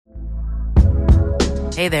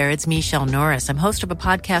Hey there, it's Michelle Norris. I'm host of a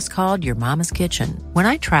podcast called Your Mama's Kitchen. When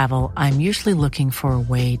I travel, I'm usually looking for a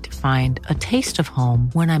way to find a taste of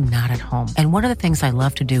home when I'm not at home. And one of the things I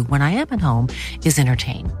love to do when I am at home is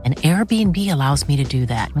entertain. And Airbnb allows me to do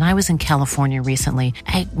that. When I was in California recently,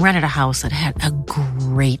 I rented a house that had a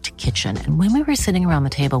great kitchen. And when we were sitting around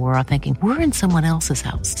the table, we were all thinking, we're in someone else's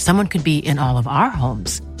house. Someone could be in all of our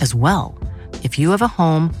homes as well. If you have a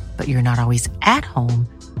home, but you're not always at home,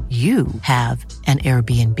 you have an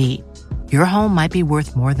Airbnb. Your home might be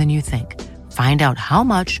worth more than you think. Find out how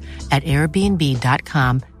much at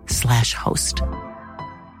airbnb.com/host.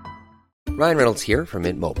 Ryan Reynolds here from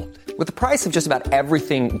Mint Mobile. With the price of just about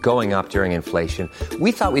everything going up during inflation,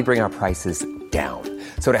 we thought we'd bring our prices down.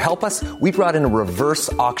 So to help us, we brought in a reverse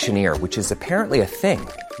auctioneer, which is apparently a thing.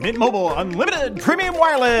 Mint Mobile Unlimited Premium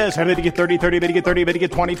Wireless. How to get 30, 30, bit to get 30, bit to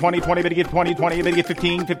get 20, 20, 20, bit to get 20, 20, bit to get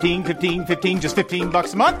 15, 15, 15, 15, just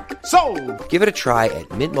 $15 a month? Sold! Give it a try at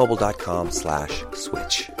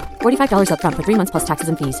mintmobile.com/switch. $45 up front for 3 months plus taxes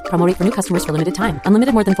and fees. Promo rate for new customers for limited time.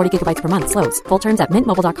 Unlimited more than 40 gigabytes per month. Slows full terms at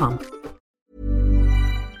mintmobile.com.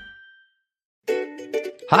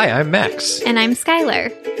 Hi, I'm Max. And I'm Skylar.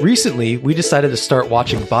 Recently, we decided to start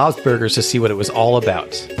watching Bob's Burgers to see what it was all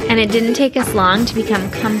about. And it didn't take us long to become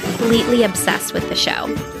completely obsessed with the show.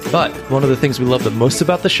 But one of the things we love the most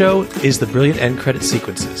about the show is the brilliant end credit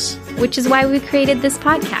sequences. Which is why we created this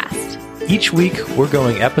podcast. Each week, we're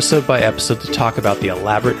going episode by episode to talk about the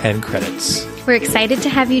elaborate end credits. We're excited to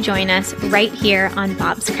have you join us right here on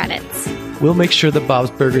Bob's Credits. We'll make sure that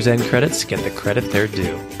Bob's Burgers end credits get the credit they're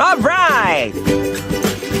due. All right!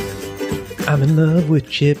 I'm in love with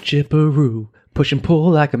Chip Chipperoo. Push and pull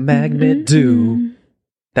like a magnet do.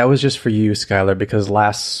 That was just for you, Skylar, because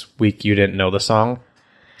last week you didn't know the song.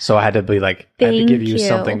 So I had to be like, I had to give you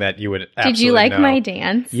something that you would absolutely Did you like know. my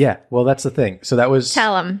dance? Yeah, well, that's the thing. So that was...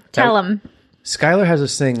 Tell him. Skylar has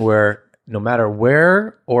this thing where no matter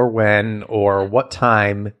where or when or what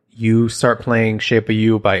time you start playing Shape of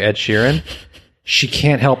You by Ed Sheeran, she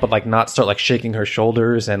can't help but like not start like shaking her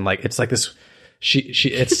shoulders and like it's like this...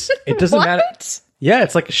 it doesn't matter. Yeah,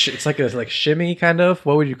 it's like a shimmy kind of.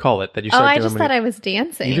 What would you call it? That you start I doing just thought I was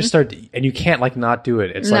dancing. You just start and you can't like not do it.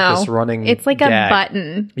 It's like this running. It's like gag. a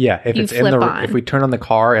button. Yeah, if it's in the on. if we turn on the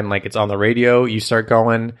car and like it's on the radio, you start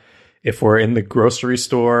going. If we're in the grocery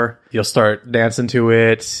store, you'll start dancing to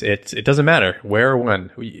it. It doesn't matter where or when.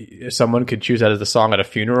 Someone could choose that as the song at a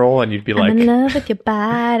funeral, and you'd be like, "I'm in love with your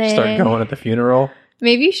body." Start going at the funeral.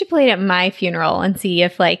 Maybe you should play it at my funeral and see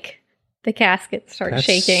if like the casket starts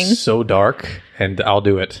shaking. So dark, and I'll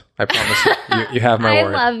do it. I promise you. You have my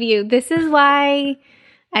word. I love you. This is why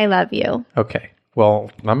I love you. Okay.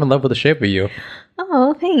 Well, I'm in love with the Shape of You.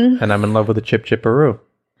 Oh, thanks. And I'm in love with the Chip Chipperoo.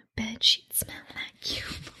 Bed sheets smell like you.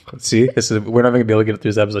 See, we're not going to be able to get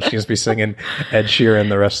through this episode. She's going to be singing Ed Sheeran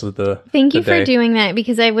the rest of the Thank you day. for doing that,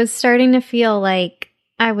 because I was starting to feel like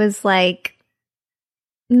I was like,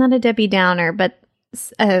 not a Debbie Downer, but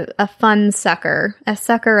a fun sucker, a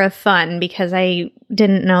sucker of fun, because I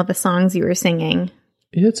didn't know the songs you were singing.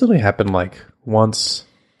 It's only happened like once.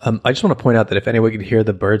 I just want to point out that if anyone could hear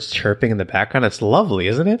the birds chirping in the background, it's lovely,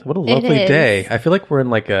 isn't it? What a lovely day. I feel like we're in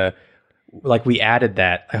like we added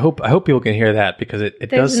that. I hope people can hear that, because it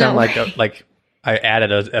does sound like I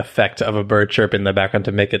added an effect of a bird chirp in the background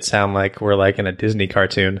to make it sound like we're like in a Disney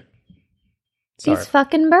cartoon. Sorry. These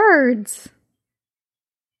fucking birds.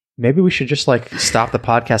 Maybe we should just like stop the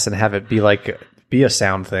podcast and have it be a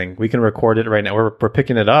sound thing. We can record it right now. We're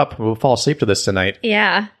picking it up. We'll fall asleep to this tonight.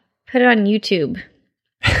 Yeah. Put it on YouTube.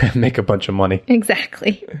 Make a bunch of money.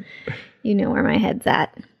 Exactly. You know where my head's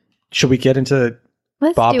at. Should we get into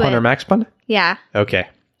Let's Bob do Pun it. or Max Pun? Yeah. Okay.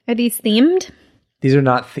 Are these themed? These are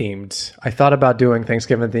not themed. I thought about doing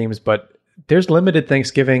Thanksgiving themes, but there's limited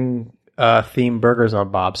Thanksgiving themed burgers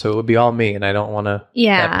on Bob, so it would be all me, and I don't want to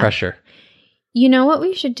that pressure. You know what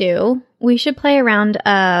we should do? We should play a round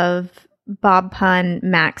of Bob Pun,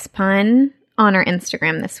 Max Pun on our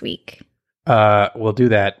Instagram this week. We'll do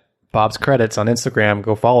that. Bob's Credits on Instagram.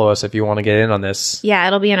 Go follow us if you want to get in on this. Yeah,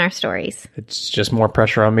 it'll be in our stories. It's just more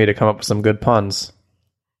pressure on me to come up with some good puns.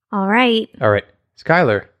 All right.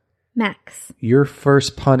 Skylar. Max. Your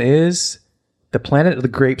first pun is the Planet of the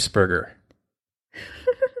Grapes burger.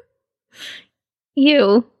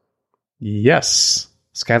 You. Yes.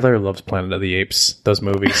 Skylar loves Planet of the Apes, those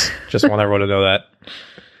movies. Just want everyone to know that.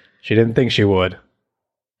 She didn't think she would.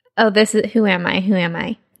 Oh, this is Who Am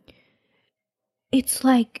I? It's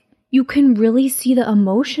like you can really see the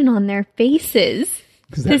emotion on their faces.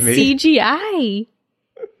 Is that me? CGI.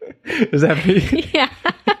 Is that me? Yeah.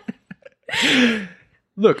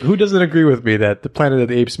 Look, who doesn't agree with me that the Planet of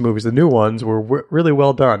the Apes movies, the new ones, were really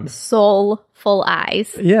well done? Soulful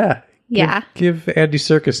eyes. Yeah. Yeah. Give Andy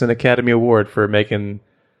Serkis an Academy Award for making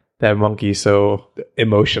that monkey so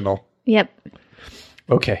emotional. Yep.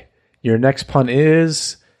 Okay. Your next pun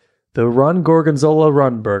is the Run Gorgonzola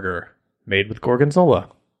Run Burger, made with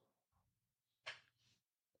Gorgonzola.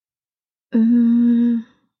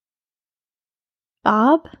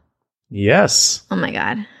 Bob? Yes. Oh my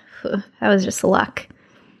God. Whew, that was just luck.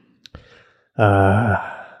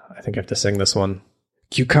 I think I have to sing this one.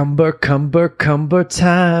 Cucumber, cumber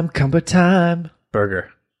time,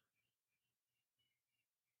 burger.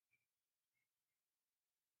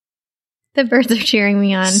 The birds are cheering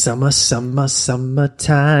me on. Summertime.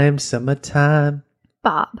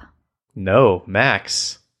 Bob. No,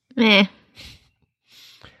 Max. Eh.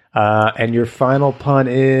 And your final pun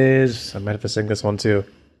is... I might have to sing this one too.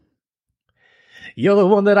 You're the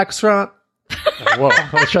one that I croissant. Whoa,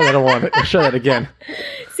 I'll try that one. I'll try that again.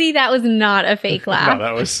 See, that was not a fake laugh. No,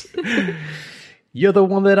 that was... You're the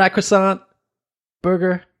one that I croissant.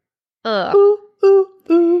 Burger. Ugh.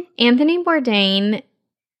 Ooh. Anthony Bourdain...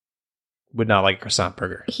 Would not like a croissant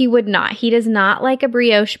burger. He would not. He does not like a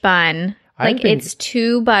brioche bun. It's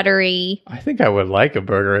too buttery. I think I would like a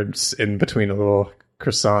burger in between a little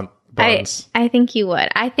croissant buns. I think you would.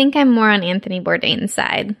 I think I'm more on Anthony Bourdain's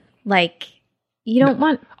side. You don't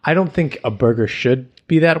want... I don't think a burger should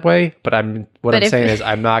be that way, but I'm saying is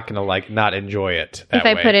I'm not going to not enjoy it that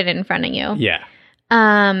way. If I put it in front of you. Yeah.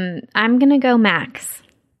 I'm going to go Max.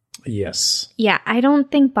 Yes. Yeah, I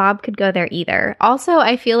don't think Bob could go there either. Also,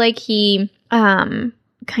 I feel like he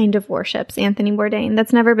kind of worships Anthony Bourdain.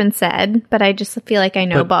 That's never been said, but I just feel like I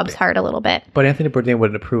know Bob's heart a little bit. But Anthony Bourdain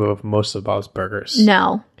wouldn't approve of most of Bob's burgers.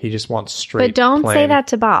 No. He just wants straight But don't plain. say that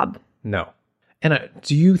to Bob. No. And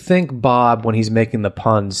do you think Bob, when he's making the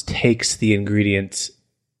puns, takes the ingredients...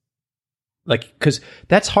 because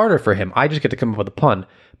that's harder for him. I just get to come up with a pun,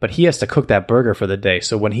 but he has to cook that burger for the day.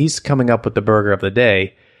 So when he's coming up with the burger of the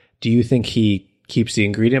day... Do you think he keeps the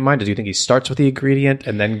ingredient in mind? Do you think he starts with the ingredient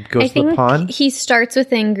and then goes to the pun? He starts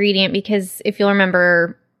with the ingredient because if you'll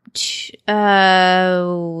remember, the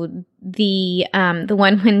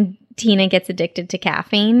one when Tina gets addicted to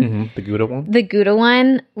caffeine, the Gouda one. The Gouda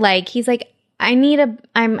one, he's like, I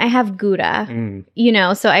have Gouda,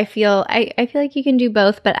 So I feel like you can do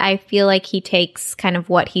both, but I feel like he takes kind of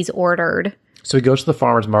what he's ordered. So he goes to the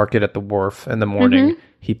farmer's market at the wharf in the morning.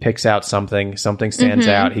 He picks out something stands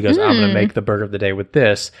out. He goes, I'm going to make the burger of the day with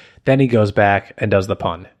this. Then he goes back and does the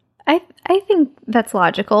pun. I think that's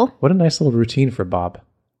logical. What a nice little routine for Bob.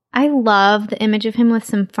 I love the image of him with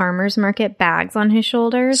some farmer's market bags on his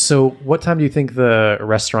shoulders. So what time do you think the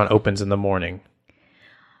restaurant opens in the morning?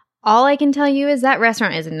 All I can tell you is that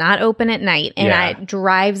restaurant is not open at night, and it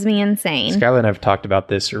drives me insane. Skylar and I have talked about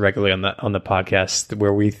this regularly on the podcast,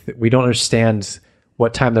 where we don't understand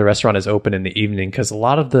what time the restaurant is open in the evening, because a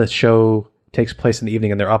lot of the show takes place in the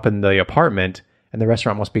evening, and they're up in the apartment, and the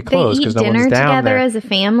restaurant must be closed because no one's down there. They eat dinner together as a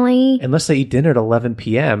family. Unless they eat dinner at 11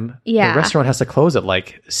 p.m. Yeah, the restaurant has to close at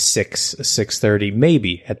 6:30,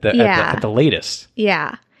 maybe at the latest.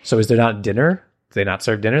 Yeah. So is there not dinner? Do they not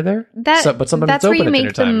serve dinner there? But sometimes that's where you make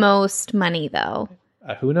the time. most money, though.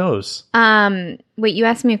 Who knows? Wait, you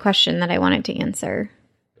asked me a question that I wanted to answer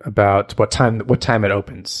about what time it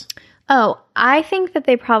opens. Oh, I think that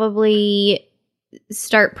they probably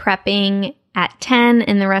start prepping at 10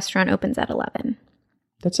 and the restaurant opens at 11.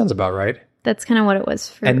 That sounds about right. That's kind of what it was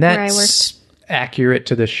for and where I worked. That's accurate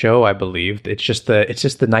to the show, I believe. It's just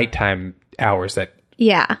the nighttime hours that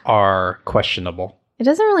are questionable. It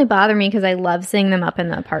doesn't really bother me because I love seeing them up in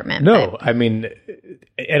the apartment. No, I mean,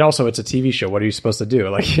 and also it's a TV show. What are you supposed to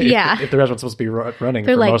do? If the restaurant's supposed to be running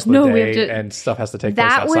for most of the day and stuff has to take place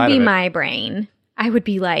outside of it. That would be my brain. I would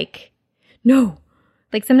be like, no.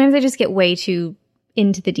 Sometimes I just get way too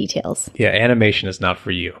into the details. Yeah, animation is not for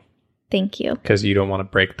you. Thank you. Because you don't want to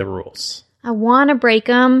break the rules. I want to break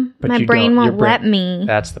them. But my brain won't let me.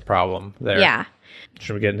 That's the problem there. Yeah.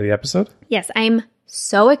 Should we get into the episode? Yes, I'm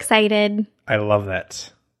so excited. I love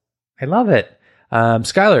that. I love it.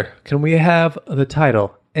 Skylar, can we have the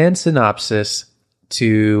title and synopsis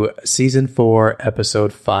to Season 4,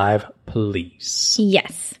 Episode 5, please?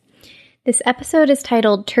 Yes. This episode is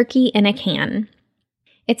titled Turkey in a Can.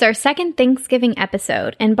 It's our second Thanksgiving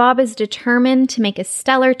episode, and Bob is determined to make a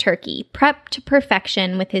stellar turkey, prepped to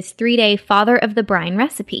perfection with his 3-day father of the brine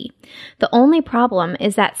recipe. The only problem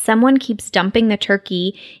is that someone keeps dumping the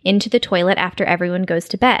turkey into the toilet after everyone goes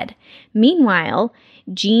to bed. Meanwhile,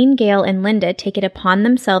 Jean, Gail, and Linda take it upon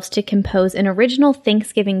themselves to compose an original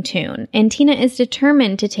Thanksgiving tune, and Tina is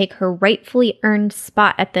determined to take her rightfully earned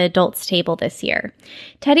spot at the adults' table this year.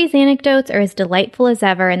 Teddy's anecdotes are as delightful as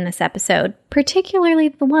ever in this episode, particularly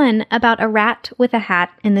the one about a rat with a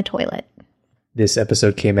hat in the toilet. This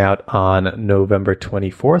episode came out on November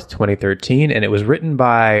 24th, 2013, and it was written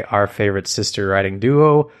by our favorite sister writing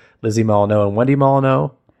duo, Lizzie Molyneux and Wendy Molyneux,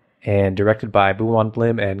 and directed by Boowan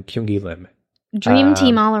Lim and Kyungi Lim. Dream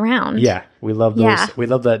team all around. Yeah, we love those. Yeah. We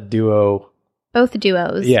love that duo. Both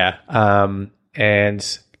duos. Yeah,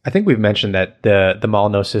 and I think we've mentioned that the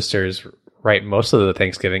Molyneux sisters write most of the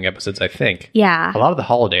Thanksgiving episodes. I think. Yeah. A lot of the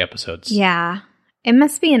holiday episodes. Yeah, it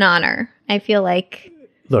must be an honor. I feel like.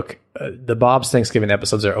 Look, the Bob's Thanksgiving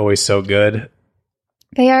episodes are always so good.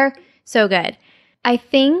 They are so good. I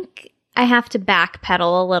think I have to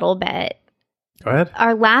backpedal a little bit. Go ahead.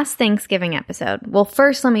 Our last Thanksgiving episode. Well,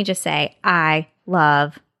 first, let me just say, I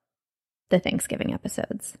love the Thanksgiving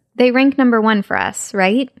episodes. They rank number 1 for us,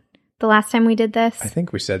 right? The last time we did this? I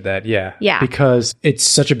think we said that, yeah. Yeah. Because it's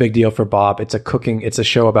such a big deal for Bob. It's a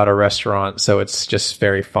show about a restaurant, so it's just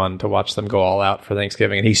very fun to watch them go all out for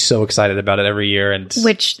Thanksgiving. And he's so excited about it every year.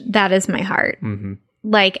 Which, that is my heart. Mm-hmm.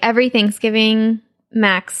 Like, every Thanksgiving,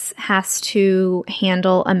 Max has to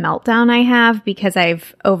handle a meltdown I have because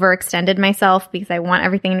I've overextended myself because I want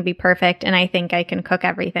everything to be perfect and I think I can cook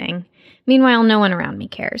everything. Meanwhile, no one around me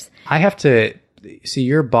cares. I have to see,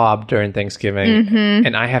 you're Bob during Thanksgiving,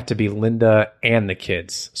 and I have to be Linda and the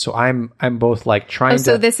kids. So I'm both like trying to.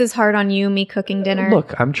 So this is hard on you, me cooking dinner.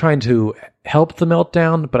 Look, I'm trying to help the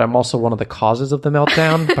meltdown, but I'm also one of the causes of the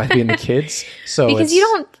meltdown by being the kids. So because you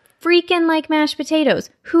don't freaking like mashed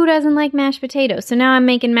potatoes. Who doesn't like mashed potatoes? So now I'm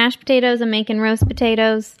making mashed potatoes. I'm making roast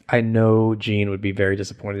potatoes. I know Jean would be very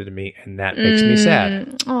disappointed in me, and that makes me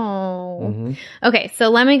sad. Oh. Okay, so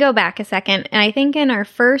let me go back a second. And I think in our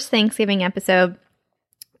first Thanksgiving episode,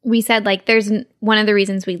 we said like there's one of the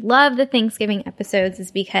reasons we love the Thanksgiving episodes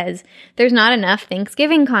is because there's not enough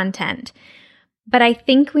Thanksgiving content. But I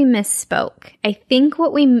think we misspoke. I think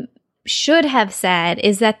what we should have said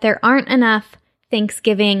is that there aren't enough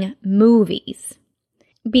Thanksgiving movies,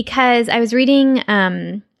 because I was reading,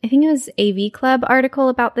 I think it was AV Club article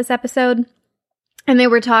about this episode, and they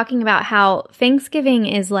were talking about how Thanksgiving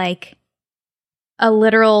is like a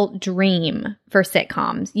literal dream for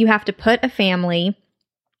sitcoms. You have to put a family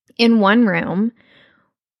in one room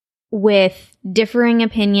with differing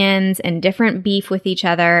opinions and different beef with each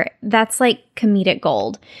other. That's like comedic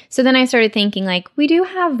gold. So then I started thinking like, we do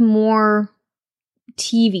have more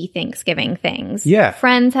TV Thanksgiving things. Yeah.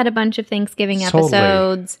 Friends had a bunch of Thanksgiving Totally.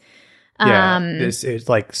 episodes. Yeah, it's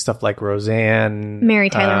like stuff like Roseanne, Mary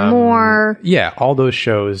Tyler Moore. Yeah, all those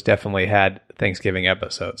shows definitely had Thanksgiving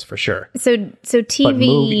episodes for sure. So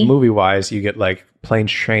TV, but movie wise, you get like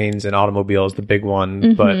Planes, Trains, and Automobiles, the big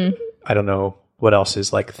one. But I don't know what else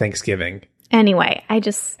is like Thanksgiving. Anyway, and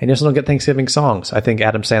you also don't get Thanksgiving songs. I think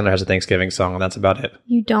Adam Sandler has a Thanksgiving song, and that's about it.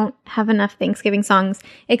 You don't have enough Thanksgiving songs,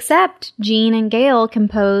 except Jean and Gail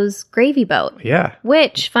compose Gravy Boat. Yeah.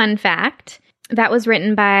 Which, fun fact, that was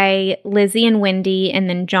written by Lizzie and Wendy, and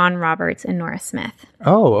then John Roberts and Nora Smith.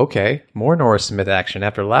 Oh, okay. More Nora Smith action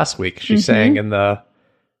after last week. She sang in the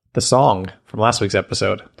song from last week's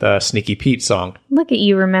episode, the Sneaky Pete song. Look at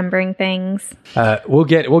you remembering things. We'll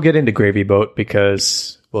get into Gravy Boat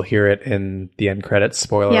because we'll hear it in the end credits.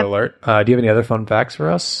 Spoiler alert. Do you have any other fun facts for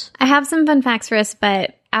us? I have some fun facts for us,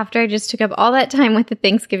 but after I just took up all that time with the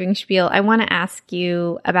Thanksgiving spiel, I want to ask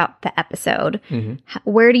you about the episode.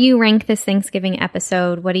 Where do you rank this Thanksgiving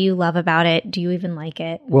episode? What do you love about it? Do you even like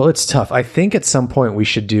it? Well, it's tough. I think at some point we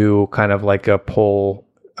should do kind of like a poll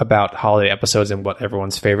about holiday episodes and what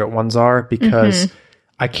everyone's favorite ones are, because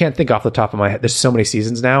I can't think off the top of my head. There's so many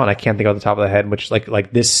seasons now, and I can't think off the top of the head, which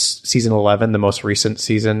like this season 11, the most recent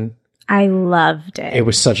season. I loved it. It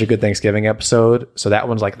was such a good Thanksgiving episode. So that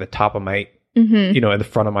one's like the top of my, in the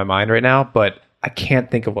front of my mind right now, but I can't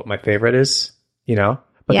think of what my favorite is,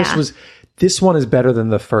 but this one is better than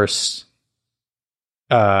the first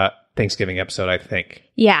Thanksgiving episode, I think.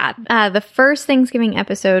 Yeah. The first Thanksgiving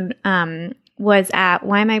episode, was at,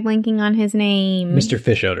 why am I blanking on his name? Mr.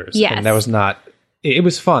 Fish Odors. Yes. And that was not, it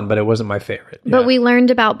was fun, but it wasn't my favorite. But we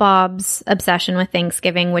learned about Bob's obsession with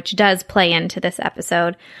Thanksgiving, which does play into this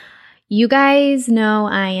episode. You guys know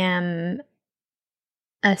I am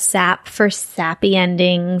a sap for sappy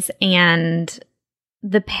endings and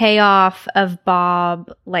the payoff of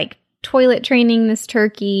Bob, like, toilet training this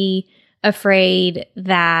turkey, afraid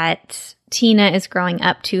that Tina is growing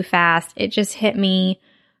up too fast. It just hit me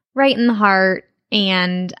right in the heart.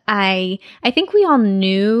 And I think we all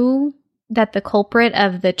knew that the culprit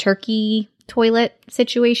of the turkey toilet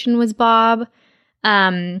situation was Bob,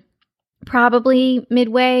 probably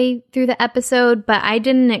midway through the episode, but I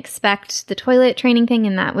didn't expect the toilet training thing,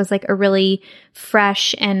 and that was like a really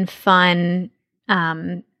fresh and fun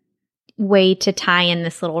way to tie in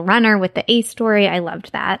this little runner with the Ace story. I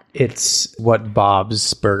loved that. It's what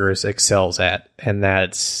Bob's Burgers excels at, and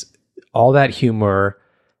that's all that humor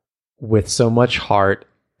with so much heart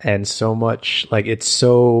and so much, like, it's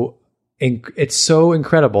so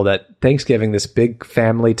incredible that Thanksgiving, this big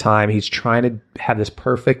family time, he's trying to have this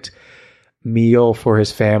perfect meal for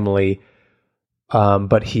his family,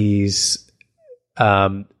 but he's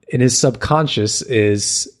in his subconscious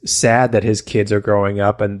is sad that his kids are growing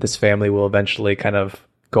up and this family will eventually kind of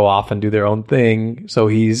go off and do their own thing. So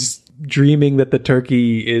he's dreaming that the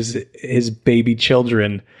turkey is his baby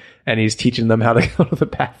children and he's teaching them how to go to the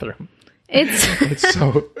bathroom. It's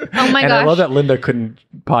so oh my and gosh. I love that Linda couldn't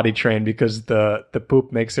potty train because the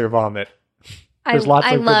poop makes her vomit. There's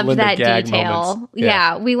lots of love Linda that gag detail. moments.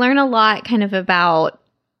 Yeah, we learn a lot kind of about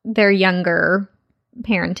their younger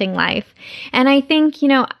parenting life. And I think, you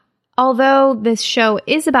know, although this show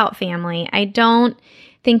is about family, I don't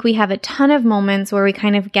think we have a ton of moments where we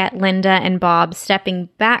kind of get Linda and Bob stepping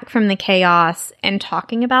back from the chaos and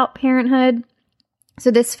talking about parenthood. So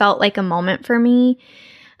this felt like a moment for me.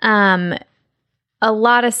 A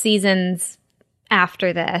lot of seasons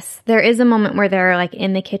after this, there is a moment where they're like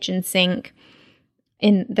in the kitchen sink.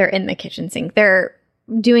 They're in the kitchen sink. They're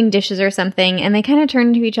doing dishes or something, and they kind of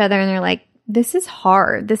turn to each other and they're like, this is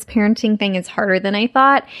hard. This parenting thing is harder than I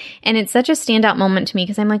thought. And it's such a standout moment to me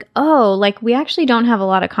because I'm like, oh, like we actually don't have a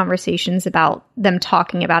lot of conversations about them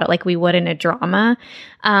talking about it like we would in a drama.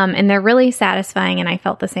 And they're really satisfying. And I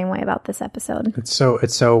felt the same way about this episode. It's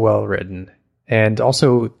so well written. And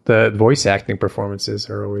also the voice acting performances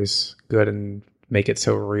are always good and make it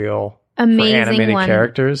so real. Amazing for animated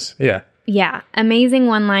characters. Yeah. Yeah. Amazing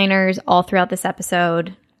one-liners all throughout this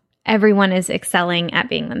episode. Everyone is excelling at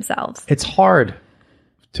being themselves. It's hard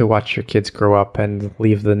to watch your kids grow up and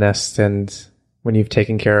leave the nest and when you've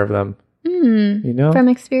taken care of them. You know? From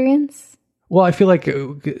experience? Well, I feel like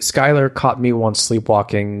Skylar caught me once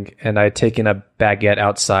sleepwalking and I had taken a baguette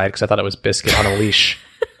outside because I thought it was Biscuit on a leash.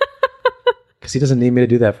 Because he doesn't need me to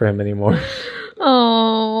do that for him anymore.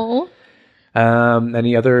 Oh.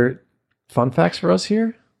 Any other fun facts for us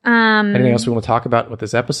here? Anything else we want to talk about with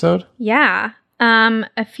this episode? Yeah.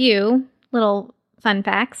 A few little fun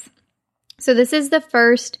facts. So this is the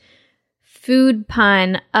first food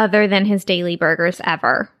pun other than his daily burgers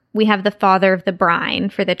ever. We have the father of the brine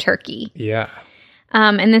for the turkey. Yeah.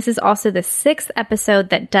 And this is also the 6th episode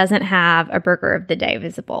that doesn't have a burger of the day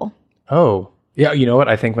visible. Oh, yeah. You know what?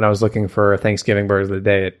 I think when I was looking for Thanksgiving burgers of the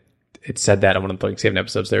day, it said that on one of the Thanksgiving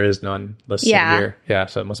episodes. There is none listed here. Yeah,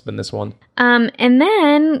 so it must have been this one. And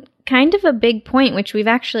then kind of a big point, which we've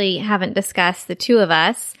actually haven't discussed, the two of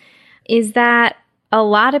us, is that a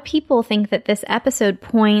lot of people think that this episode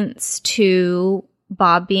points to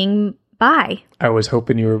Bob being bi. I was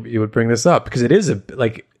hoping you would bring this up because it is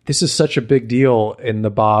this is such a big deal in the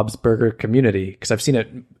Bob's Burger community because I've seen it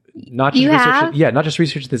not just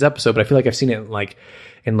research this episode, but I feel like I've seen it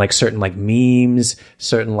in certain memes,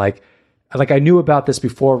 certain I knew about this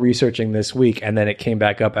before researching this week, and then it came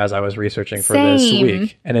back up as I was researching for this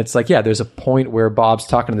week. And it's there's a point where Bob's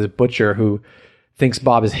talking to this butcher who thinks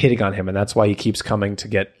Bob is hitting on him, and that's why he keeps coming to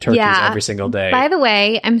get turkeys every single day. By the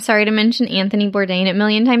way, I'm sorry to mention Anthony Bourdain a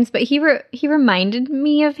million times, but he reminded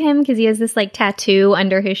me of him because he has this tattoo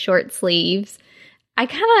under his short sleeves.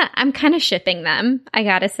 I'm kind of shipping them, I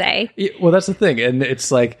gotta say. Yeah, well, that's the thing, and it's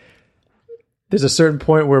there's a certain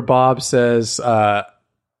point where Bob says, the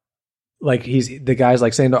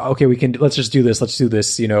guy's saying, okay, let's just do this,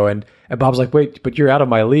 and Bob's like, wait, but you're out of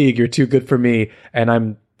my league, you're too good for me, and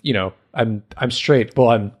I'm straight. Well,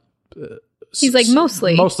 I'm. He's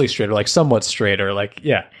mostly straight, or somewhat straight, or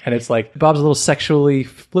and it's Bob's a little sexually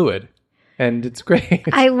fluid, and it's great.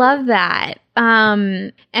 I love that,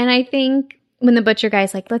 and I think when the butcher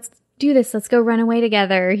guy's like, let's do this, let's go run away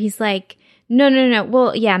together, he's like, no,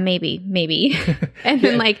 well, yeah, maybe, and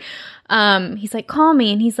then he's like, call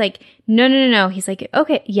me, and he's like, no, he's like,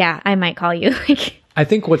 okay, yeah, I might call you. I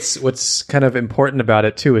think what's kind of important about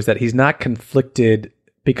it too is that he's not conflicted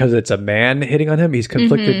because it's a man hitting on him. He's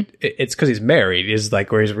conflicted. Mm-hmm. It's because he's married. Is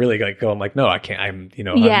where he's really going, no, I can't. I'm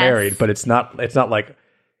married, but it's not like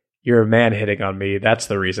you're a man hitting on me. That's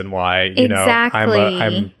the reason why, Exactly.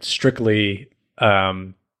 I'm strictly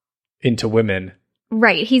into women.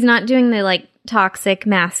 Right. He's not doing the like toxic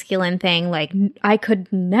masculine thing. Like, I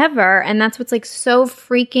could never. And that's what's like so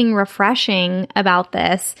freaking refreshing about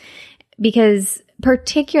this, because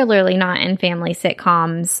particularly not in family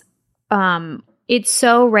sitcoms, it's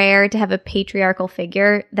so rare to have a patriarchal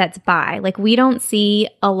figure that's bi. Like, we don't see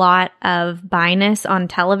a lot of bi-ness on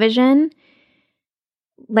television.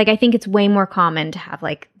 Like, I think it's way more common to have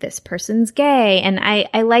like, this person's gay. And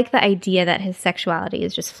I like the idea that his sexuality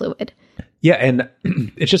is just fluid. Yeah, and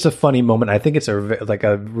it's just a funny moment. I think it's a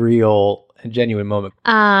real and genuine moment.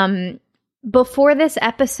 Before this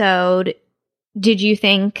episode, did you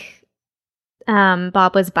think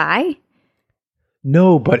Bob was bi?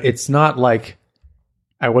 No, but it's not like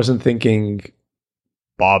I wasn't thinking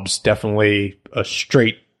Bob's definitely a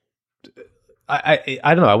straight. I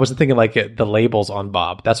don't know. I wasn't thinking like the labels on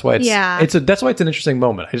Bob. That's why that's why it's an interesting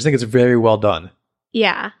moment. I just think it's very well done.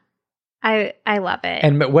 Yeah. I love it.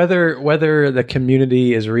 And whether the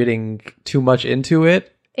community is reading too much into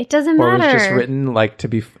it, it doesn't matter. Or it's just written like to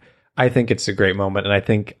be. I think it's a great moment, and I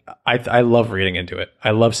think I love reading into it.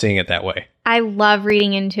 I love seeing it that way. I love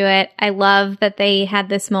reading into it. I love that they had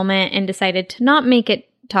this moment and decided to not make it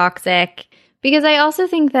toxic, because I also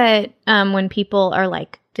think that when people are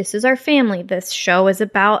like, "This is our family. This show is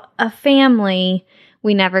about a family,"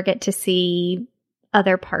 we never get to see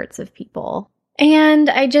other parts of people. And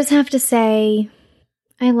I just have to say,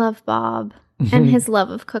 I love Bob and his love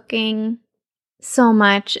of cooking so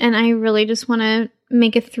much. And I really just want to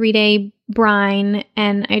make a 3-day brine.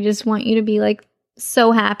 And I just want you to be like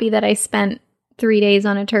so happy that I spent 3 days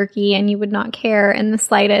on a turkey and you would not care in the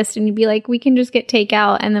slightest. And you'd be like, we can just get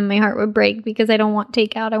takeout. And then my heart would break because I don't want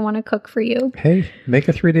takeout. I want to cook for you. Hey, make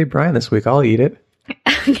a 3-day brine this week. I'll eat it.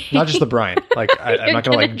 Okay. Not just the brine. Like I'm not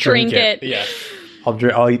going to like drink it. Yeah.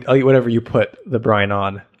 I'll eat whatever you put the brine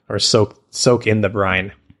on, or soak in the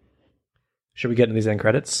brine. Should we get into these end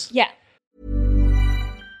credits? Yeah.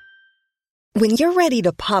 When you're ready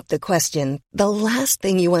to pop the question, the last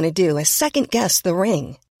thing you want to do is second guess the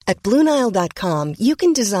ring. At BlueNile.com, you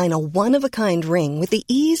can design a one-of-a-kind ring with the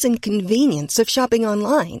ease and convenience of shopping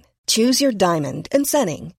online. Choose your diamond and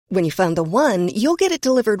setting. When you find the one, you'll get it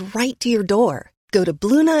delivered right to your door. Go to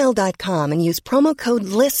BlueNile.com and use promo code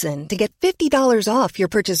LISTEN to get $50 off your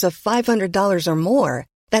purchase of $500 or more.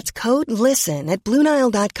 That's code LISTEN at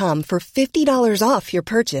BlueNile.com for $50 off your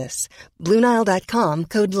purchase. BlueNile.com,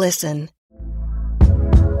 code LISTEN.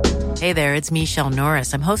 Hey there, it's Michelle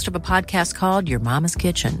Norris. I'm host of a podcast called Your Mama's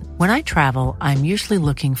Kitchen. When I travel, I'm usually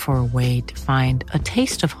looking for a way to find a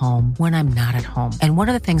taste of home when I'm not at home. And one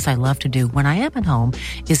of the things I love to do when I am at home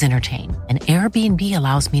is entertain. And Airbnb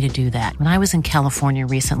allows me to do that. When I was in California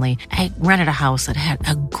recently, I rented a house that had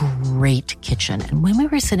a great kitchen. And when we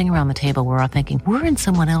were sitting around the table, we're all thinking, we're in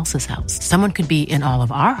someone else's house. Someone could be in all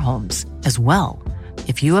of our homes as well.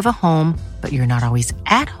 If you have a home, but you're not always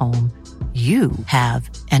at home, you have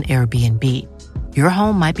an Airbnb. Your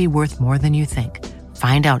home might be worth more than you think.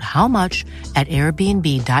 Find out how much at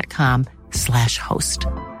airbnb.com/host.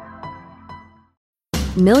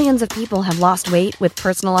 Millions of people have lost weight with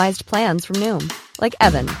personalized plans from Noom. Like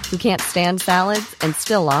Evan, who can't stand salads and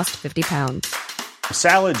still lost 50 pounds.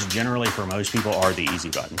 Salads generally for most people are the easy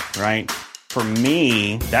button, right? For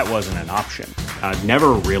me, that wasn't an option. I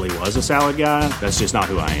never really was a salad guy. That's just not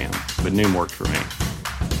who I am. But Noom worked for me.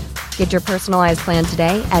 Get your personalized plan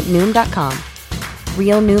today at Noom.com.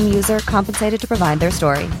 Real Noom user compensated to provide their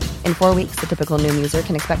story. In 4 weeks, the typical Noom user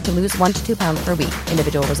can expect to lose 1 to 2 pounds per week.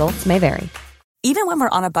 Individual results may vary. Even when we're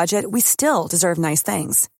on a budget, we still deserve nice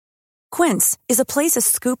things. Quince is a place to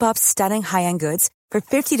scoop up stunning high-end goods for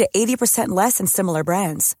 50 to 80% less than similar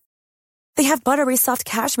brands. They have buttery soft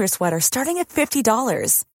cashmere sweaters starting at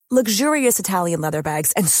 $50, luxurious Italian leather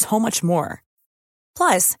bags, and so much more.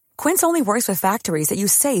 Plus, Quince only works with factories that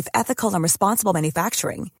use safe, ethical, and responsible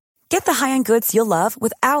manufacturing. Get the high-end goods you'll love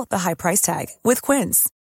without the high price tag with Quince.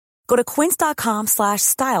 Go to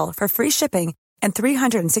quince.com/style for free shipping and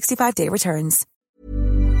 365-day returns.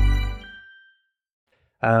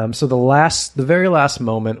 So the very last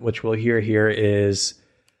moment, which we'll hear here, is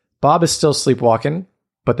Bob is still sleepwalking,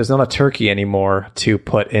 but there's not a turkey anymore to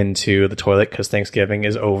put into the toilet because Thanksgiving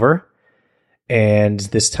is over. And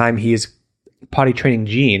this time he is potty training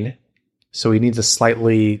Gene, so he needs a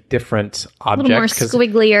slightly different object. A little more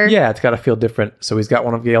squigglier. Yeah, it's got to feel different. So he's got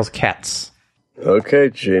one of Gail's cats.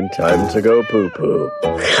 Okay, Gene, time to go poo-poo.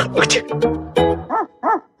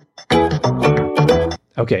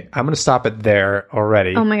 Okay, I'm going to stop it there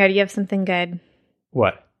already. Oh my God, you have something good.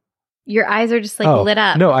 What? Your eyes are just like lit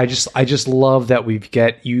up. No, I just love that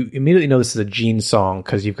you immediately know this is a Gene song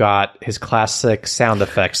because you've got his classic sound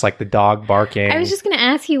effects like the dog barking. I was just going to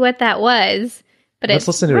ask you what that was, but let's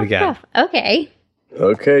listen to it again. Okay.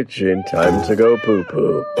 Okay, Gene, time to go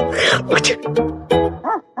poo-poo.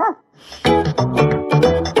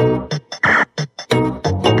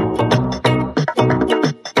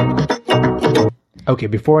 Okay,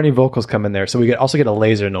 before any vocals come in there, so we also get a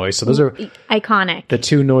laser noise. So those are iconic. The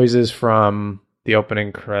two noises from the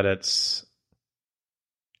opening credits.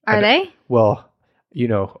 Are they? Well, you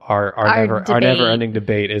know, our never-ending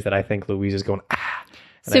debate is that I think Louise is going, ah.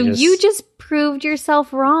 So you just proved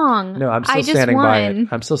yourself wrong. No, I'm still standing by it.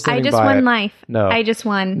 I'm still standing by it. I just won life. No. I just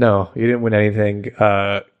won. No, you didn't win anything.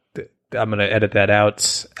 I'm going to edit that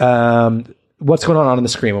out. What's going on the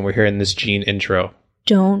screen when we're hearing this Gene intro?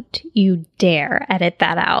 Don't you dare edit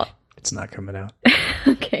that out. It's not coming out.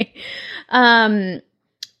 Okay. All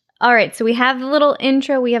right, so we have the little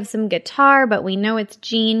intro. We have some guitar, but we know it's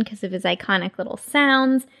Gene because of his iconic little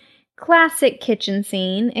sounds. Classic kitchen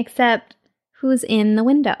scene, except who's in the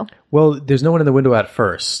window? Well, there's no one in the window at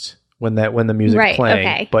first when the music's playing.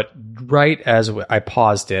 Okay. But right as I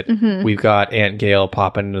paused it, we've got Aunt Gail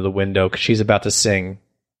popping into the window because she's about to sing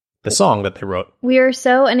the song that they wrote. We are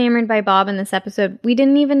so enamored by Bob in this episode. We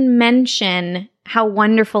didn't even mention how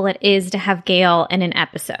wonderful it is to have Gail in an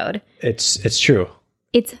episode. It's true.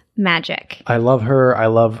 It's magic. I love her. I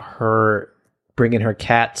love her bringing her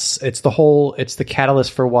cats. It's the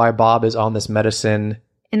catalyst for why Bob is on this medicine.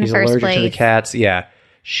 He's allergic to the cats. Yeah.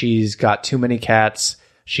 She's got too many cats.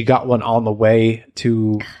 She got one on the way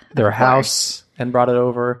to their house and brought it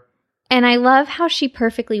over. And I love how she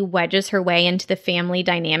perfectly wedges her way into the family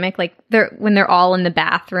dynamic. Like when they're all in the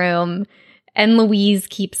bathroom and Louise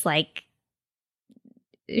keeps like,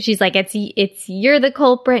 she's like, it's you're the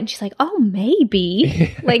culprit. And she's like, oh,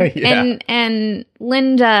 maybe. Like, yeah. and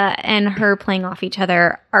Linda and her playing off each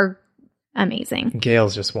other are amazing.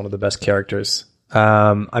 Gail's just one of the best characters.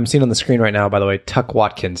 I'm seeing on the screen right now, by the way, Tuck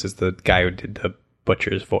Watkins is the guy who did the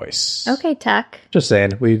Butcher's voice. Okay, Tuck. Just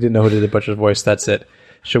saying. We didn't know who did the Butcher's voice. That's it.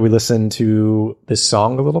 Should we listen to this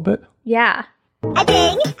song a little bit? Yeah. A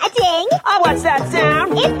ding, a ding. Oh, what's that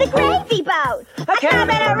sound? It's the gravy boat.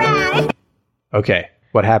 Coming around. Okay.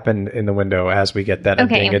 What happened in the window as we get that a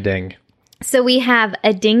ding, a ding? So we have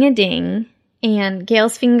a ding, and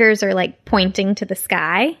Gail's fingers are like pointing to the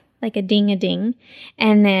sky, like a ding.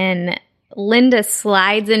 And then Linda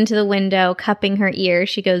slides into the window, cupping her ear.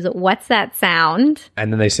 She goes, what's that sound?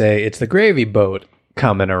 And then they say, it's the gravy boat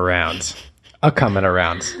coming around. Coming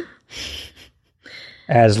around.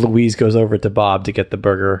 As Louise goes over to Bob to get the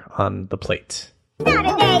burger on the plate. Not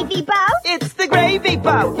a navy boat. It's the gravy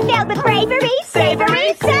boat. Filled with bravery,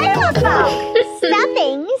 savory, sailor folk.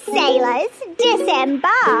 Stuffing, sailors,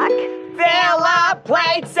 disembark. Fill our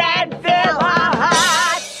plates and fill our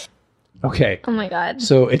hearts. Okay. Oh my God.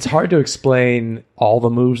 So it's hard to explain all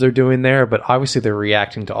the moves they're doing there, but obviously they're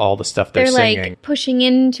reacting to all the stuff they're singing. They're like pushing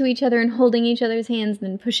into each other and holding each other's hands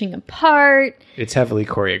and then pushing apart. It's heavily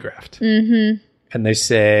choreographed. Mm-hmm. And they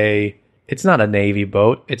say, it's not a navy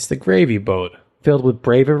boat, it's the gravy boat. Filled with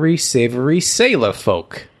bravery, savory, sailor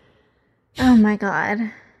folk. Oh my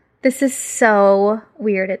God. This is so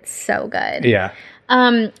weird. It's so good. Yeah.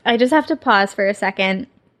 I just have to pause for a second.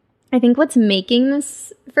 I think what's making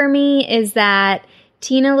this for me is that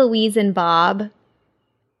Tina, Louise, and Bob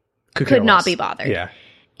could not be bothered. Yeah.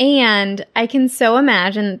 And I can so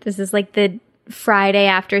imagine that this is like the Friday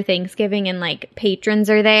after Thanksgiving and like patrons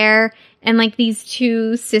are there and like these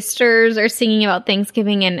two sisters are singing about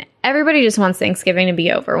Thanksgiving and everybody just wants Thanksgiving to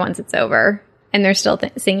be over once it's over and they're still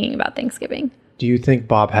singing about Thanksgiving. Do you think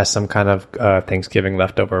Bob has some kind of Thanksgiving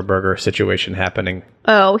leftover burger situation happening?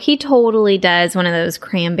 Oh, he totally does one of those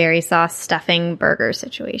cranberry sauce stuffing burger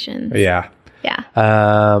situations. Yeah. Yeah.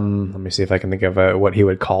 Let me see if I can think of what he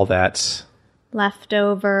would call that. The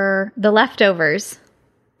leftovers.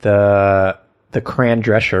 The Fran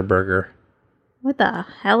Drescher burger. What the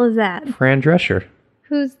hell is that? Fran Drescher.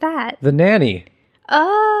 Who's that? The nanny.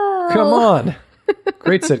 Oh. Come on.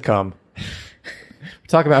 Great sitcom.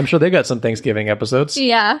 I'm sure they got some Thanksgiving episodes.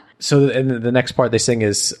 Yeah. So in the next part they sing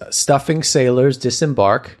is stuffing sailors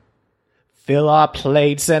disembark, fill our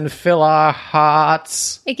plates and fill our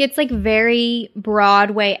hearts. It gets like very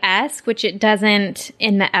Broadway-esque, which it doesn't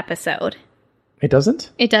in the episode. It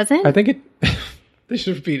doesn't? It doesn't? I think it... They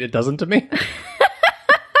should repeat it doesn't to me.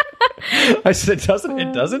 I said it doesn't?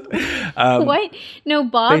 It doesn't? What? No,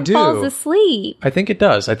 Bob falls asleep. I think it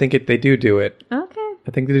does. I think they do it. Okay. I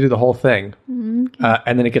think they do the whole thing. Okay.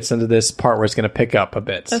 And then it gets into this part where it's going to pick up a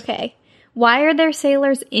bit. Okay. Why are there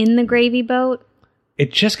sailors in the gravy boat?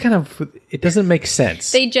 It just kind of, it doesn't make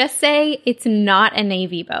sense. They just say it's not a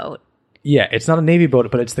Navy boat. Yeah, it's not a Navy boat,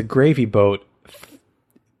 but it's the gravy boat.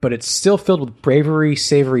 But it's still filled with bravery,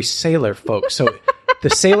 savory sailor folk. So the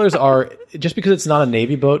sailors are, just because it's not a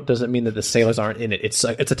Navy boat doesn't mean that the sailors aren't in it. It's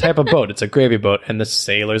a type of boat. It's a gravy boat, and the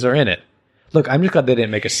sailors are in it. Look, I'm just glad they didn't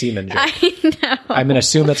make a seaman joke. I know. I mean, I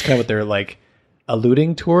assume that's kind of what they're like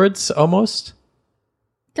alluding towards almost.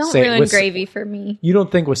 Don't ruin gravy for me. You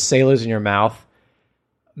don't think with sailors in your mouth,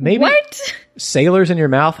 maybe what? Sailors in your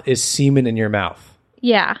mouth is semen in your mouth.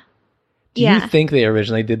 Yeah. Do you think they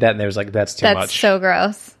originally did that and they was like, that's too much? That's so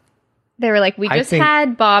gross. They were like, we just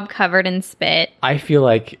had Bob covered in spit. I feel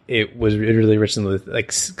like it was really originally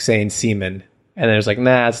like saying semen. And then it was like,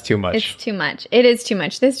 nah, it's too much. It's too much. It is too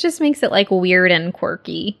much. This just makes it like weird and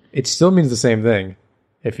quirky. It still means the same thing.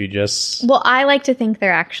 If you just... Well, I like to think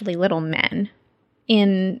they're actually little men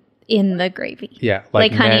in the gravy. Yeah.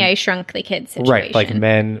 Like Honey, I Shrunk the Kids situation. Right. Like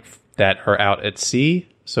men that are out at sea.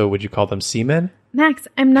 So would you call them seamen? Max,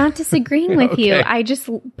 I'm not disagreeing with you. I just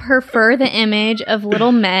prefer the image of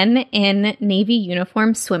little men in Navy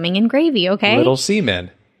uniforms swimming in gravy, okay? Little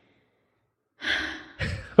seamen.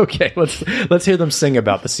 Okay, let's hear them sing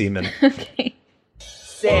about the seamen. Okay.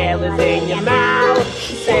 Sailors in your mouth,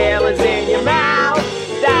 sailors in your mouth.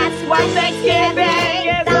 That's what Thanksgiving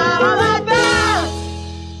is all about.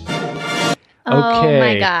 Oh okay.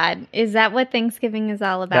 my God. Is that what Thanksgiving is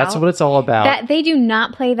all about? That's what it's all about. That they do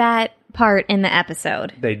not play that part in the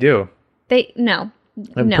episode. They do. No.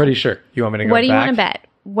 I'm pretty sure. You want me to go What do you back? want to bet?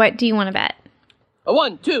 What do you want to bet?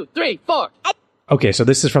 1, 2, 3, 4. Okay, so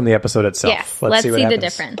this is from the episode itself. Yes, let's see the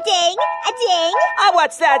difference. Ding, a ding. Oh,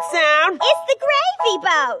 what's that sound? It's the gravy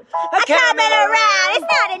boat. Coming around. It's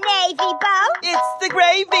not a Navy boat. It's the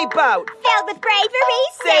gravy boat. Filled with bravery,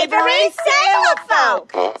 savory, sailor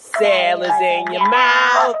folk. Sailors in your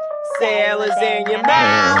mouth, sailors in your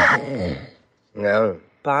mouth. No.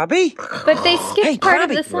 Bobby? But they skipped part of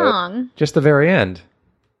the song. Just the very end.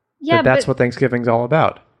 Yeah, but that's what Thanksgiving's all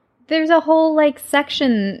about. There's a whole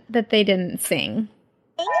section that they didn't sing.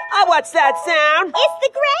 Oh, what's that sound? It's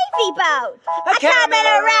the gravy boat. Coming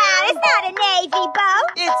around. It's not a Navy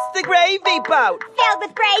boat. It's the gravy boat. Filled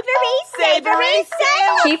with bravery, savory,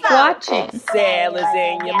 sailor Keep folk. watching. Sailors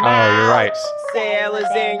in your mouth. Oh, you're right.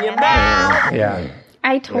 Sailors in your mouth. Yeah.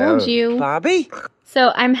 I told you. Bobby?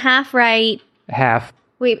 So I'm half right. Half.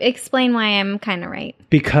 Wait, explain why I'm kind of right.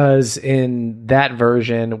 Because in that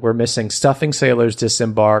version, we're missing stuffing sailors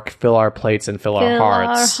disembark, fill our plates, and fill our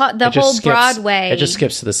hearts. The whole Broadway. It just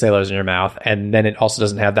skips to the sailors in your mouth. And then it also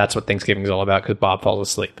doesn't have that's what Thanksgiving is all about because Bob falls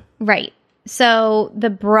asleep. Right. So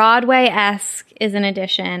the Broadway-esque is an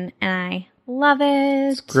addition, and I love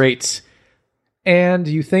it. It's great. And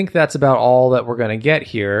you think that's about all that we're going to get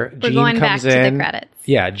here. We're going back to the credits.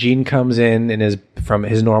 Yeah, Gene comes in from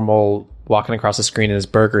his normal walking across the screen in his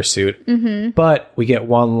burger suit. Mm-hmm. But we get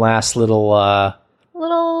one last little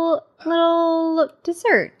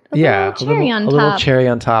dessert. A little cherry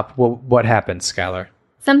on top. Well, what happens, Skylar?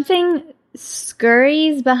 Something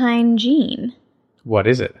scurries behind Gene. What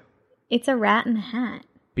is it? It's a rat in a hat.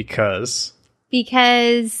 Because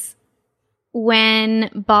when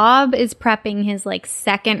Bob is prepping his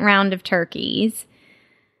second round of turkeys,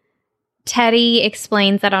 Teddy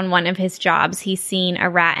explains that on one of his jobs, he's seen a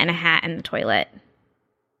rat in a hat in the toilet.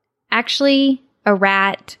 Actually, a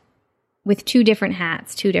rat with two different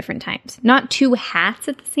hats, 2 different times. Not 2 hats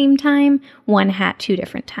at the same time, 1 hat 2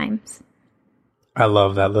 different times. I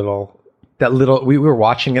love that little, we were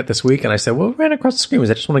watching it this week and I said, well, ran across the screen. Was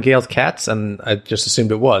that just one of Gail's cats? And I just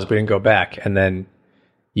assumed it was, but we didn't go back. And then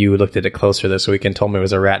you looked at it closer this week and told me it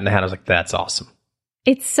was a rat in a hat. I was like, that's awesome.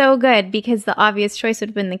 It's so good because the obvious choice would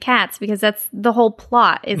have been the cats because that's the whole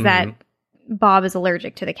plot is that Bob is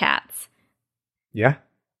allergic to the cats. Yeah.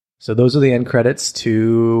 So those are the end credits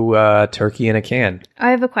to Turkey in a Can. I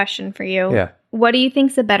have a question for you. Yeah. What do you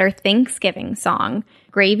think's a better Thanksgiving song?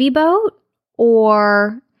 Gravy Boat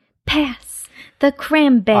or Pass the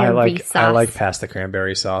Cranberry Sauce? I like Pass the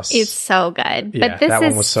Cranberry Sauce. It's so good. Yeah, but this that one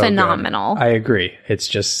is was so phenomenal. good. I agree. It's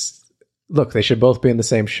just, look, they should both be in the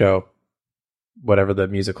same show. Whatever the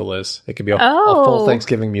musical is. It could be a full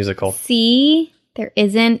Thanksgiving musical. See, there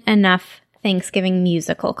isn't enough Thanksgiving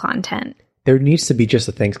musical content. There needs to be just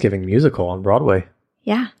a Thanksgiving musical on Broadway.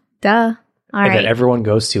 Yeah, duh. All right. That everyone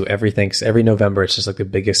goes to every November. It's just the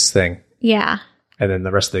biggest thing. Yeah. And then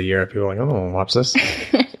the rest of the year, people are like, oh, I don't want to watch this.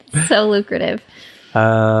 So lucrative.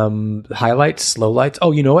 Highlights, lowlights.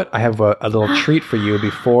 Oh, you know what? I have a little treat for you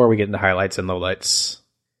before we get into highlights and lowlights.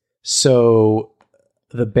 So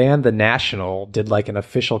the band The National did like an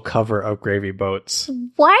official cover of Gravy Boats.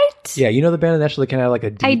 What? Yeah, you know the band The National, they kind of have like a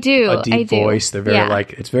deep voice. They're very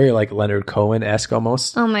like, it's very like Leonard Cohen-esque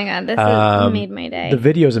almost. Oh my God, this has made my day. The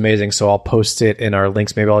video is amazing, so I'll post it in our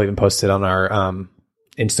links. Maybe I'll even post it on our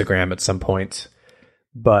Instagram at some point.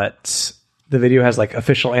 But the video has like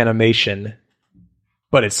official animation,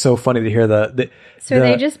 but it's so funny to hear So are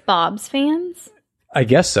they just Bob's fans? I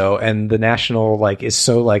guess so. And The National like is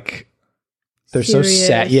so like, they're serious. So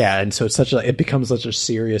sad. Yeah, and so it becomes such a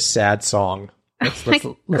serious, sad song. Let's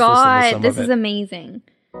God, this is amazing.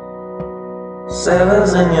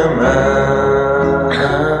 Sailors in your mind,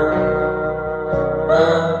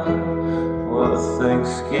 what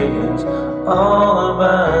Thanksgiving's all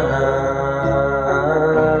about.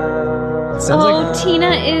 Sounds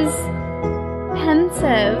Tina is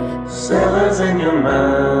pensive. Sailors in your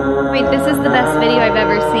mind. Wait, this is the best video I've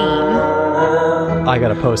ever seen. I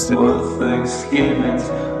gotta post it. What Thanksgiving's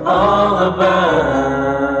all about.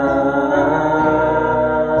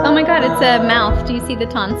 Oh my God, it's a mouth. Do you see the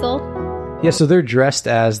tonsil? Yeah, so they're dressed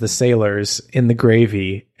as the sailors in the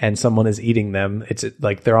gravy, and someone is eating them. It's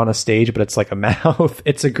like they're on a stage, but it's like a mouth.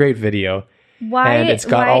 It's a great video. Why? And it's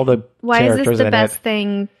got all the characters is this the in best it.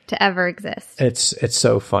 thing to ever exist? It's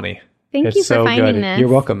so funny. Thank you for finding this. You're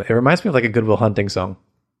welcome. It reminds me of like a Good Will Hunting song.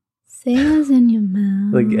 Sailors in your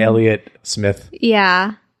mouth. Like Elliott Smith.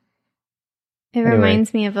 Yeah. It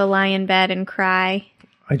reminds me of a lie in bed and cry.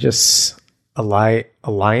 A lie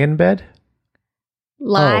in bed?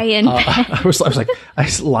 Lie in bed. I was like,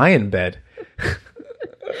 lie in bed.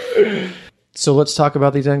 So let's talk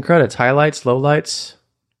about these end credits. Highlights, lowlights.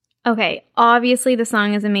 Okay, obviously the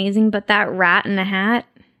song is amazing, but that rat in the hat.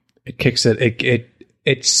 It kicks it.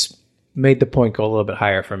 It's made the point go a little bit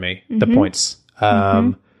higher for me. Mm-hmm. The points.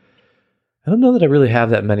 I don't know that I really have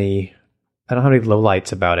that many. I don't have any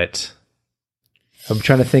lowlights about it. I'm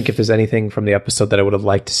trying to think if there's anything from the episode that I would have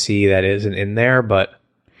liked to see that isn't in there, but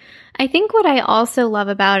I think what I also love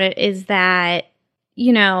about it is that,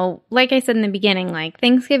 you know, like I said in the beginning, like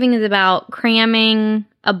Thanksgiving is about cramming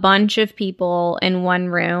a bunch of people in one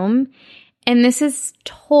room. And this is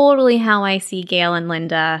totally how I see Gail and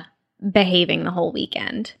Linda behaving the whole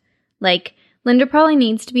weekend. Like, Linda probably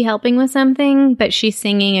needs to be helping with something, but she's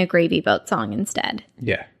singing a Gravy Boat song instead.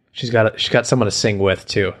 Yeah. She's got someone to sing with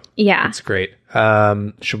too. Yeah. That's great.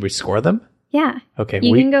 Should we score them? Yeah. Okay.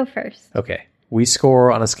 You can go first. Okay. We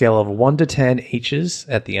score on a scale of 1 to 10 H's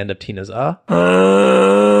at the end of Tina's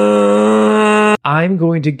I'm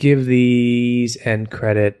going to give these end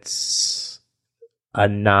credits a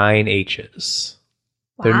 9 H's.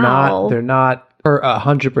 Wow. They're not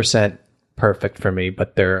 100% perfect for me,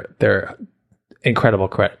 but they're incredible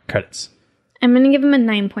credits. I'm going to give them a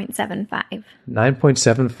 9.75.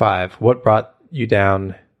 9.75. What brought you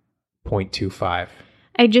down 0.25?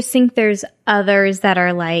 I just think there's others that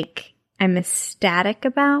are like I'm ecstatic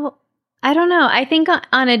about. I don't know. I think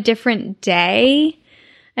on a different day,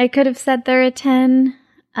 I could have said they're a 10.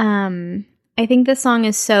 I think the song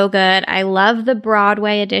is so good. I love the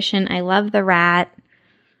Broadway edition. I love the rat.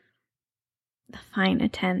 Fine, a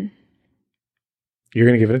 10. You're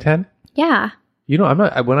going to give it a 10? Yeah. You know, I'm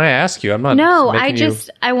not. When I ask you, I'm not. No,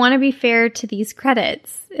 I want to be fair to these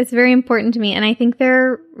credits. It's very important to me, and I think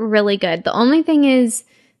they're really good. The only thing is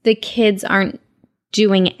the kids aren't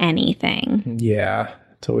doing anything. Yeah,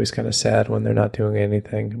 it's always kind of sad when they're not doing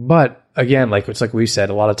anything. But again, like it's like we said,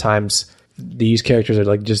 a lot of times these characters are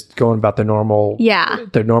like just going about their normal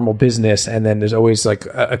business, and then there's always like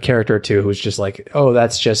a character or two who's just like, oh,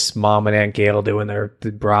 that's just Mom and Aunt Gail doing their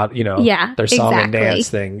their song and dance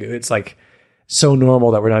thing. It's like so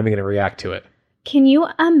normal that we're not even going to react to it. Can you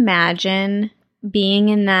imagine being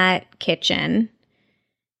in that kitchen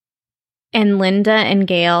and Linda and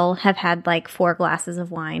Gail have had like 4 glasses of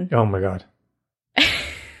wine? Oh my God.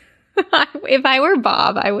 If I were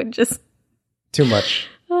Bob, I would just... Too much.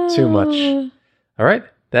 Too much. All right.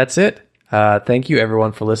 That's it. Thank you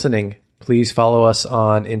everyone for listening. Please follow us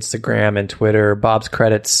on Instagram and Twitter. Bob's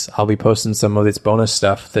Credits. I'll be posting some of this bonus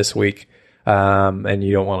stuff this week. And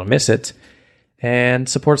you don't want to miss it. And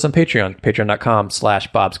support us on Patreon.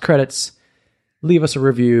 Patreon.com/Bob's Credits. Leave us a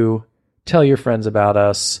review. Tell your friends about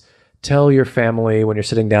us. Tell your family when you're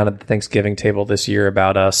sitting down at the Thanksgiving table this year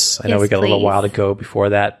about us. I know we got a little while to go before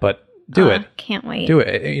that, but do it. Can't wait. Do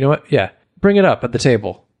it. You know what? Yeah. Bring it up at the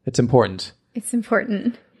table. It's important. It's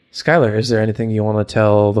important. Skylar, is there anything you want to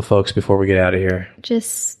tell the folks before we get out of here?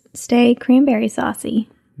 Just stay cranberry saucy.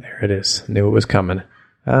 There it is. Knew it was coming.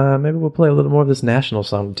 Maybe we'll play a little more of this national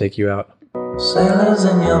song to take you out. Sailors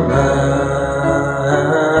in your mind,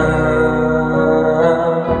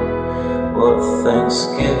 what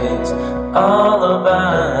Thanksgiving's all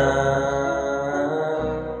about.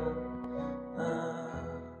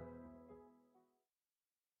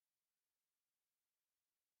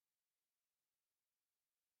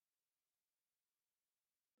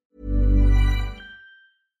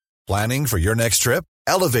 Planning for your next trip?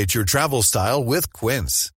 Elevate your travel style with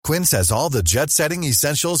Quince. Quince has all the jet-setting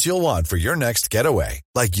essentials you'll want for your next getaway,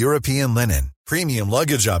 like European linen, premium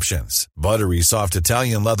luggage options, buttery soft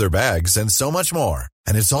Italian leather bags, and so much more.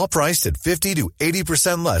 And it's all priced at 50 to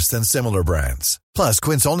 80% less than similar brands. Plus,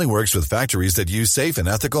 Quince only works with factories that use safe and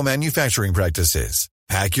ethical manufacturing practices.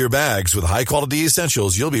 Pack your bags with high-quality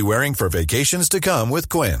essentials you'll be wearing for vacations to come with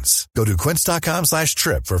Quince. Go to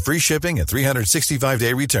quince.com/trip for free shipping and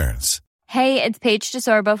 365-day returns. Hey, it's Paige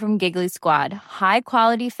DeSorbo from Giggly Squad. High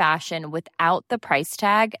quality fashion without the price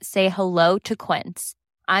tag. Say hello to Quince.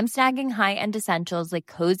 I'm snagging high-end essentials like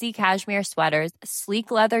cozy cashmere sweaters,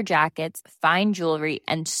 sleek leather jackets, fine jewelry,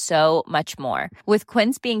 and so much more. With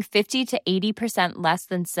Quince being 50 to 80% less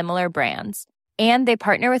than similar brands. And they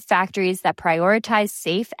partner with factories that prioritize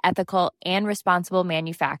safe, ethical, and responsible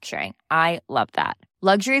manufacturing. I love that.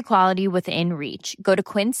 Luxury quality within reach. Go to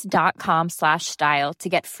quince.com/style to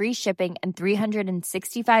get free shipping and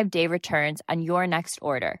 365-day returns on your next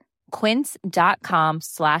order.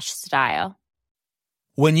 Quince.com/style.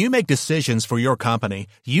 When you make decisions for your company,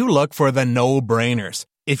 you look for the no-brainers.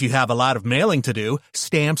 If you have a lot of mailing to do,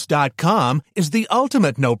 Stamps.com is the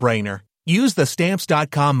ultimate no-brainer. Use the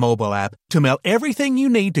Stamps.com mobile app to mail everything you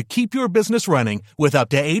need to keep your business running with up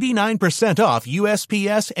to 89% off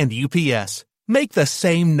USPS and UPS. Make the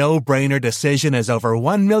same no-brainer decision as over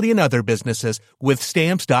 1 million other businesses with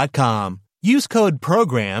Stamps.com. Use code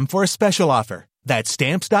PROGRAM for a special offer. That's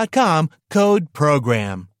Stamps.com, code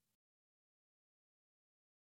PROGRAM.